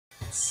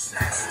Two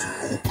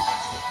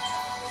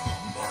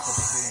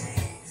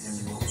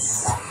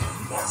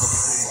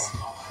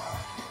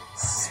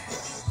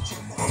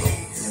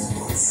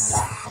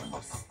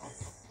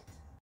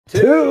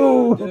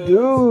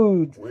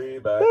dudes. We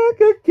back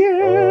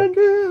again.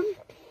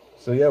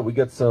 So yeah, we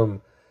got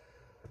some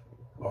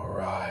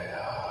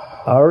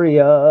Aria.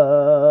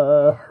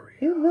 Aria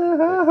in the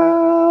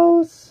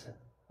house.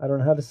 I don't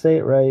know how to say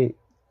it right.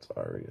 It's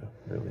Aria,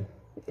 really.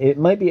 It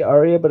might be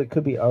Aria, but it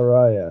could be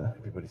Aria.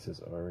 Everybody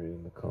says Aria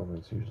in the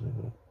comments usually.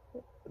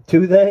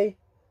 Do they?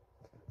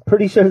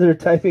 Pretty sure they're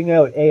typing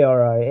out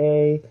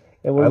Aria,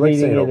 and we're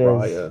reading it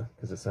Aria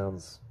because it just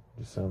sounds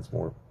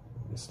more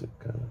mystic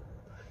kind of.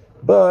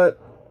 But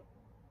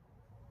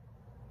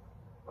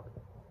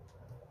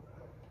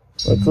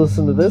let's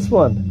listen to this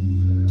one.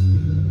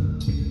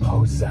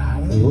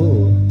 Pozadi.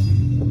 Ooh.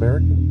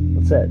 American?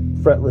 What's that?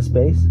 Fretless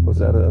bass?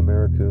 Pozadi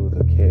America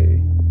with a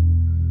K.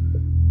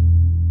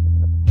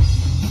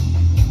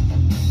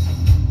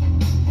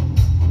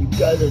 You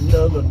got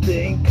another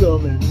thing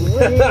coming.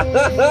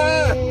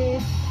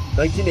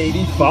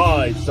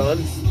 1985, son.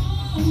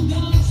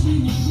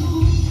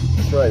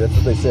 That's right, that's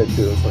what they said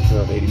too. It's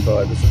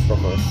 1985. This is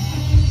from a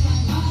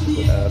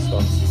asked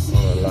on a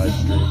live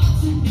stream.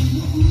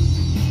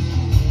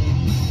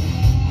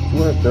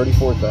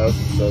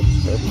 234,000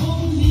 subscribers.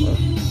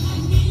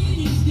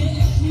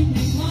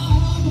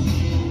 Wow.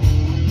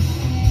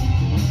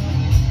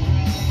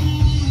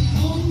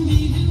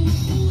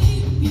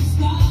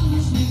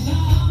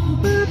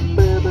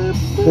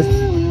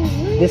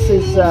 This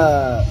is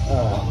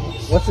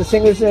what's the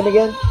singer's name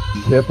again?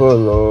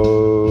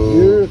 Kipalo.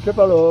 Yeah,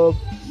 Kipalo.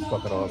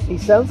 Fucking awesome. He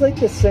sounds like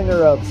the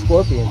singer of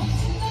Scorpions.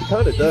 He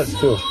kind of does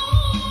too.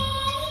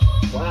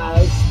 Wow,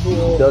 that's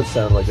cool. He does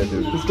sound like a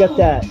dude. He's got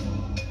that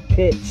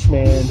pitch,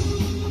 man.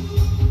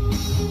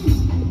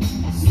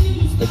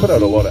 They put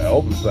out a lot of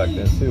albums back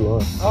then too,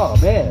 huh? Oh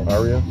man,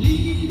 Aria.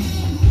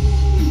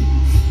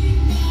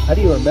 how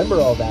do you remember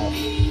all that?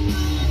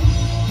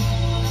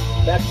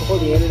 Back before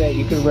the internet,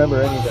 you could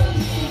remember anything.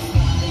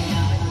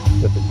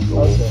 Okay.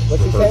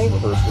 What's he saying?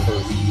 Reverse.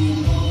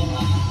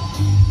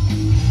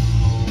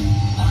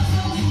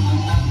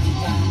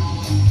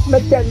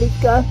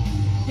 Metallica.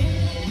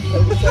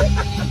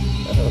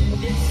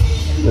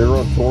 They were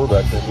on tour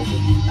back then.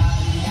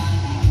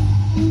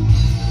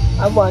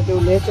 I want to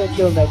listen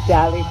to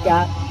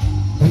Metallica.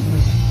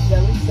 Is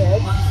that what he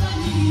said?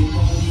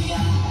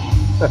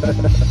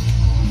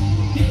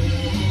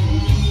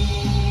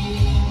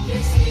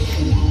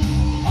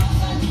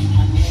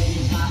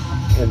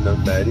 In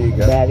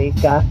Amerika.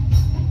 Amerika.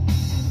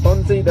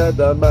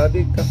 Considerada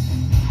Amerika.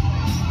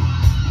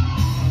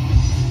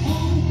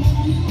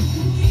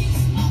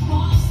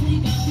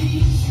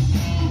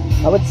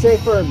 I would say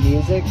for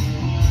music,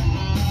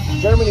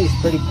 Germany's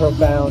pretty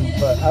profound,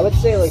 but I would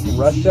say like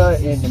Russia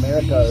and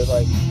America are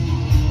like,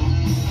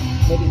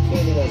 maybe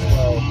Canada as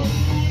well, but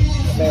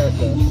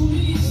America,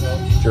 you know?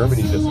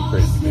 Germany's just a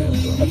crazy band.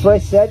 So. That's what I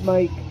said,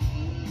 Mike.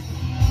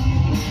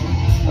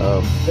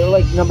 They're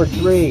like number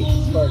 3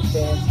 as far as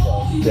bands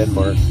go.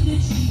 Denmark,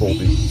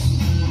 Volbeat.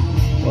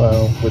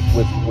 Wow. With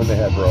when they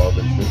had Rob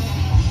and shit.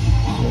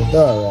 It's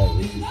alright.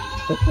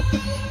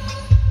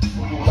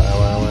 Wow.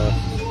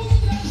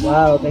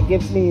 Wow, that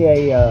gives me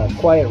a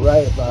Quiet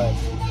Riot vibe.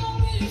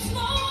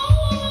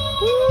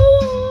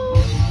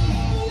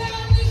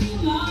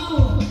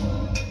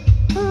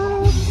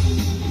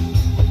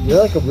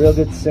 You're like a real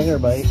good singer,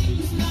 Mike.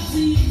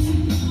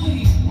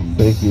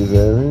 Thank you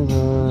very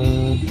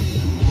much.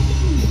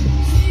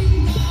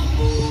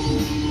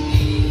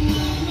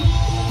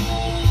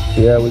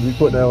 Yeah, we'll be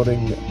putting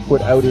outing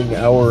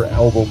our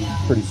album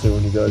pretty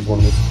soon. You guys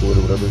want to listen to it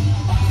or whatever?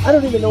 I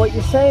don't even know what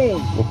you're saying.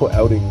 We'll put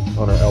outing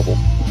on our album.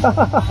 We're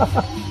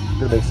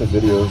gonna make some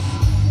videos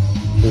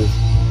too.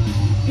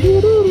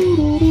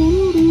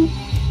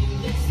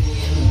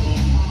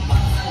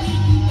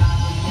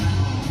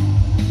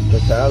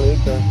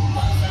 Metallica,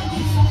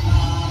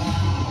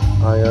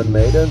 Iron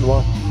Maiden,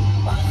 what?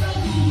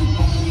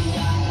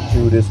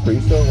 Judas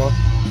Priest, what?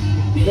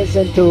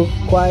 Listen to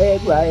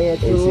Quiet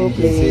Riot,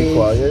 AC/DC,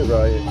 Quiet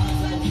Riot.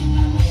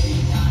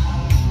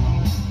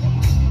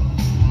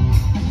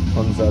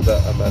 Pozadi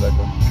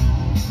Amerika.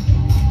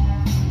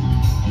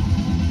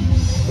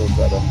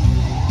 Pozadi.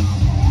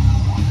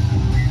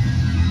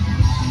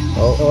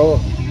 Oh.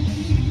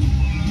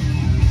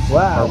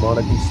 Wow.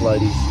 Harmonica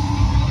slideys.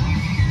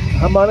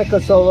 Harmonica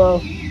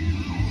solo.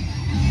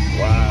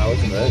 Wow,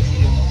 look at that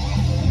shit.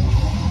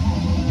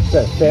 Is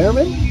that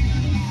Theremin?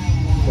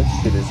 That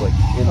shit is like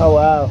in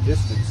wow.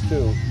 distance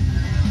too.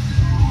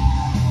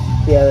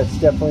 Yeah, that's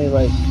definitely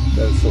like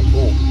That is so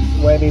cool.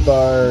 whammy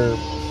bar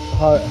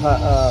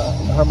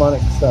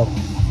harmonic stuff.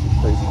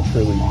 Crazy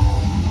trilly.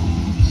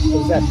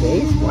 Was that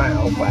bass?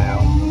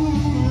 Wow.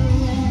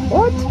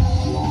 What?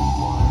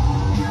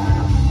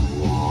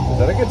 Is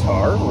that a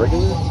guitar?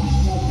 Regular?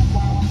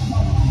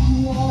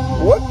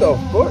 What the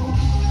fuck?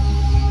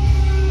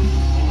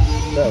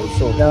 That was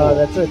so cool. No,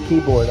 that's a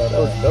keyboard on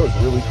that. That was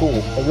really cool.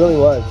 It really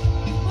was.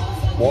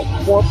 Womp,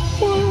 womp,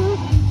 womp.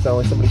 Sound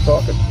like somebody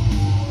talking.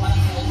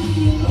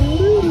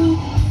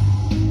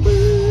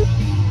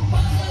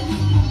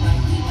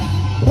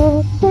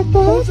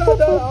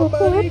 Pozadi,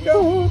 Amerika.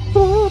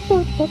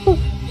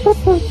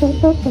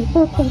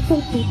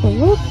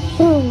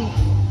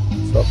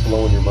 Stop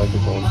blowing your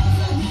microphone.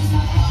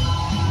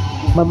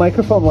 My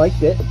microphone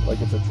liked it.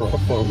 Like it's a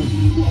trombone.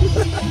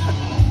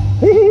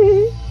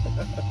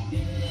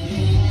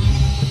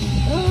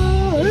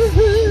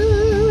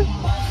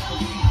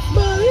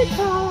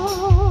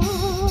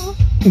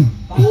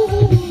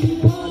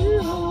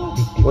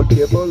 What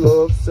people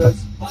love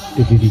says.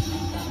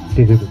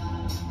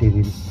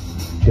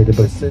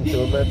 Listen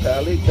to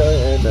Metallica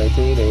in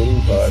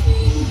 1985.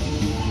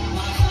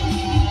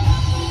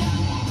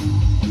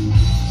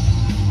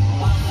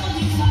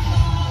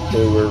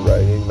 They were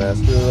writing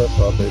Master of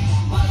Puppets.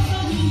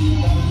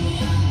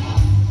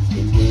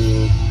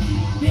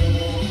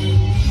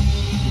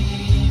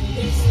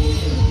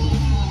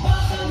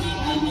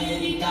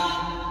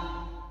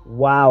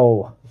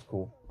 Wow. That's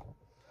cool.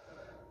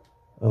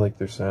 I like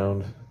their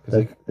sound.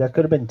 That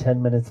could have been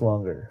 10 minutes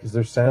longer. Because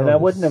their sound. And I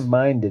wouldn't have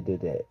minded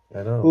it.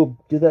 I know. Ooh,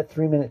 do that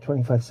 3-minute,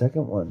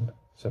 25-second one.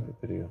 Separate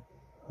video.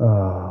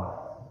 Oh.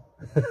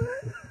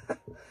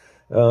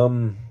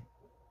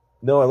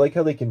 No, I like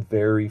how they can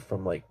vary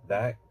from like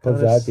that.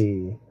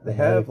 Pozadi. They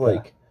have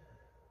like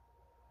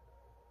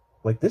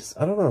this.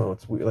 I don't know.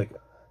 It's weird. Like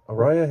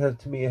Aria has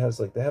to me. It has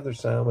like they have their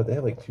sound, but they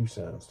have like two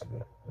sounds to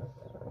me.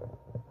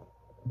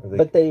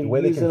 But they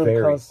use them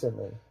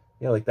constantly.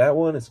 Yeah, like that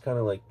one. It's kind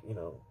of like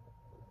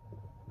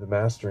the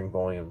mastering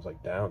volume's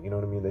like down. You know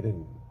what I mean? They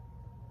didn't.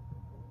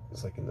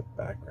 It's like in the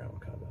background,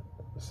 kind of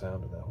the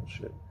sound of that whole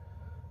shit.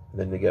 And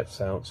then they get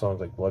songs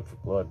like Blood for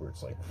Blood, where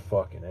it's like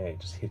fucking A,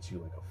 it just hits you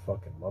like a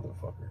fucking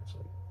motherfucker. It's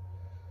like,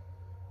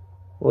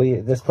 well,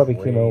 yeah, this probably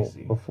came out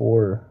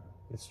before.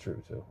 It's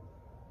true too.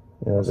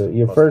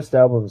 Your first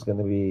album is going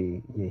to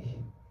be. Yeah.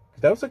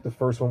 That was like the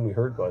first one we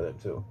heard by them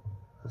too.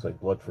 It was like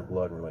Blood for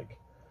Blood, and like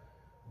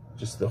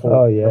just the whole.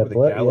 Oh yeah,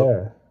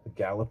 the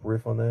Gallop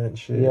riff on that and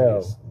shit. Yeah,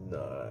 it's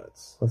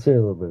nuts. Let's hear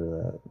a little bit of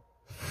that.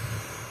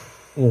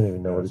 You don't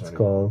even know what it's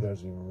called. You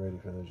guys aren't even ready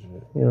for this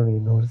shit. You don't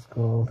even know what it's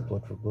called.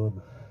 Blood for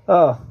Blood.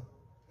 Oh.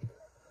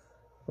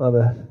 My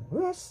bad.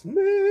 What's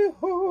the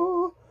first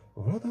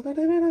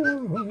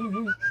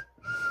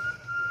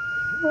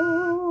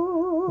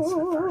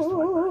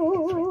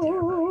one?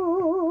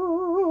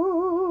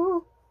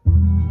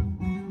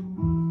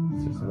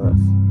 It's just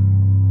nuts.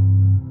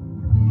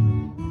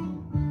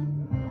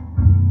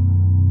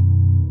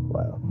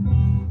 Wow.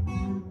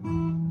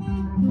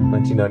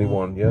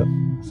 1991, yep.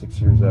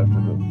 6 years after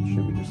the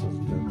shit we just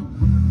listened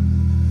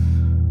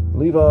to.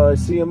 Levi,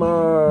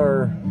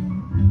 CMR.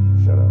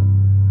 Shout out.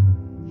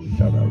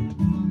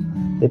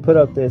 They put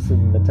out this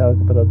and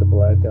Metallica put out the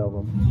Black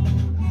album.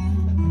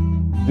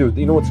 Dude,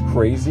 you know what's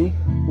crazy?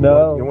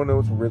 No. You want to know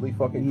what's really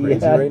fucking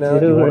crazy right now?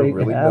 Do you want to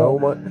really know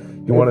what?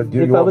 You want to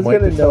do? If I was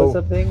going to know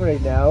something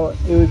right now,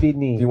 it would be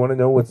neat. Do you want to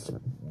know what's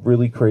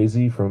really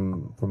crazy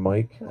from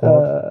Mike? Do you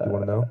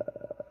want to know?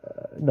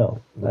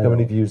 No. Look how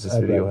many views this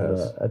video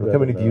has. Look how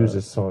many views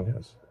this song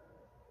has.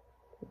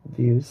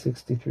 Views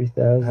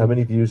 63,000. How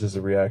many views does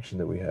the reaction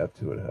that we have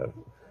to it have?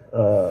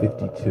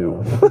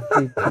 52.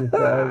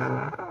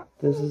 52,000.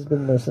 This has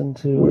been listened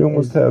to. We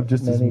almost have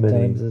just as many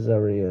times as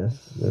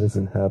Aria's. That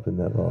doesn't happen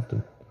that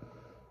often.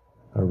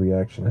 Our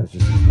reaction has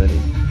just as many.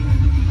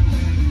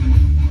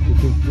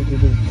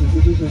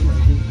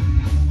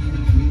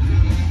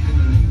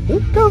 We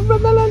come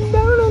from the land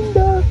down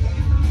under.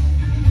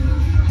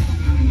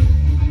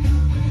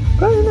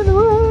 Crying in the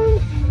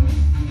wind.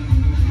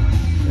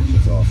 That's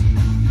just awesome.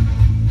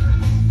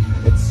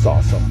 It's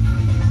awesome.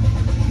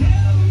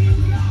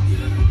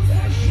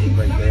 That shit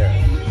right there.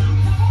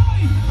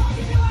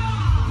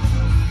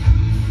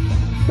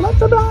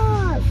 Lots of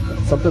blood.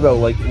 Something about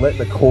like letting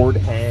the chord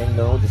hang,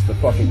 though. Just the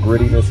fucking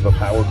grittiness of a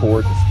power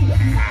chord. Just let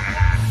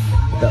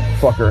that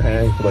fucker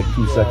hang for like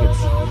 2 seconds.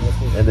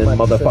 And then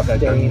motherfucker,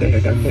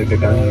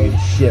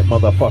 shit,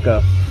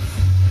 motherfucker.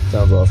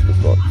 Sounds awesome as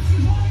fuck.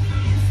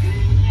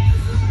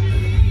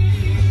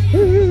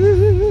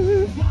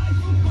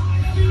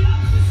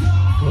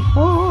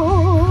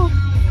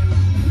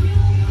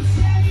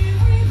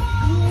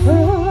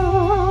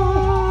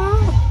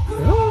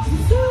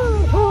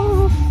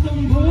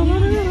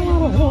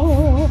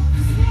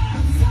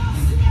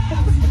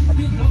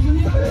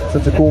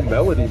 Such a cool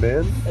melody,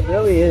 man. It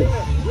really is.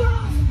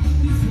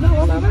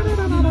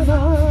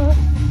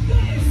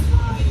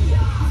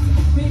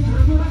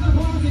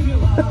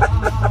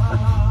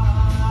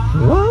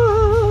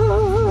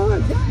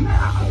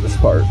 This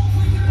part.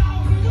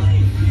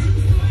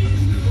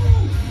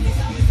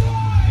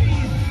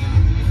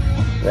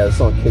 Yeah, this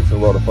song kicks a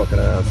lot of fucking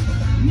ass.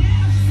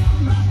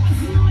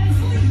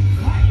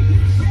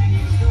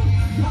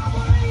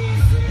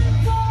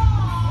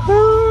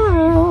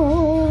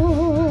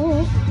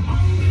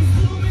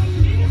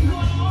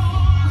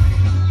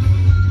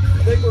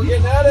 I think we're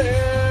getting out of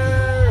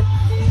here.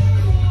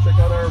 Check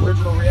out our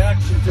original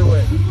reaction to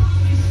it.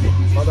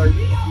 Mother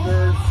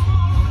Eaters.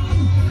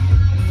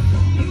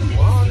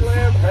 Long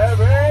live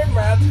heavy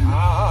metal.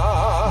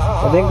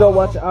 I think go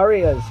watch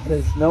Aria's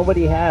because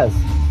nobody has.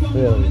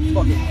 Really. It's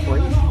fucking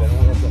crazy that we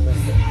have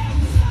something.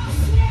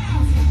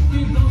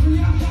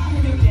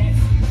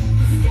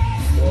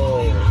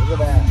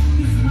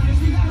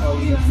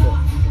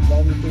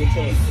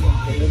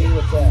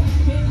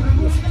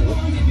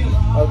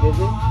 is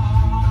it?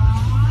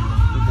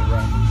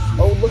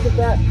 Oh, look at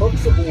that.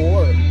 Books of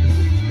War.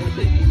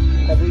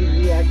 Have we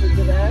reacted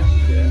to that?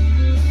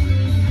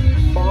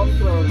 Yeah. Bomb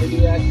Throne, did we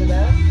react to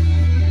that?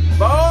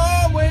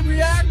 Oh, we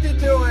reacted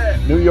to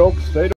it! New York State.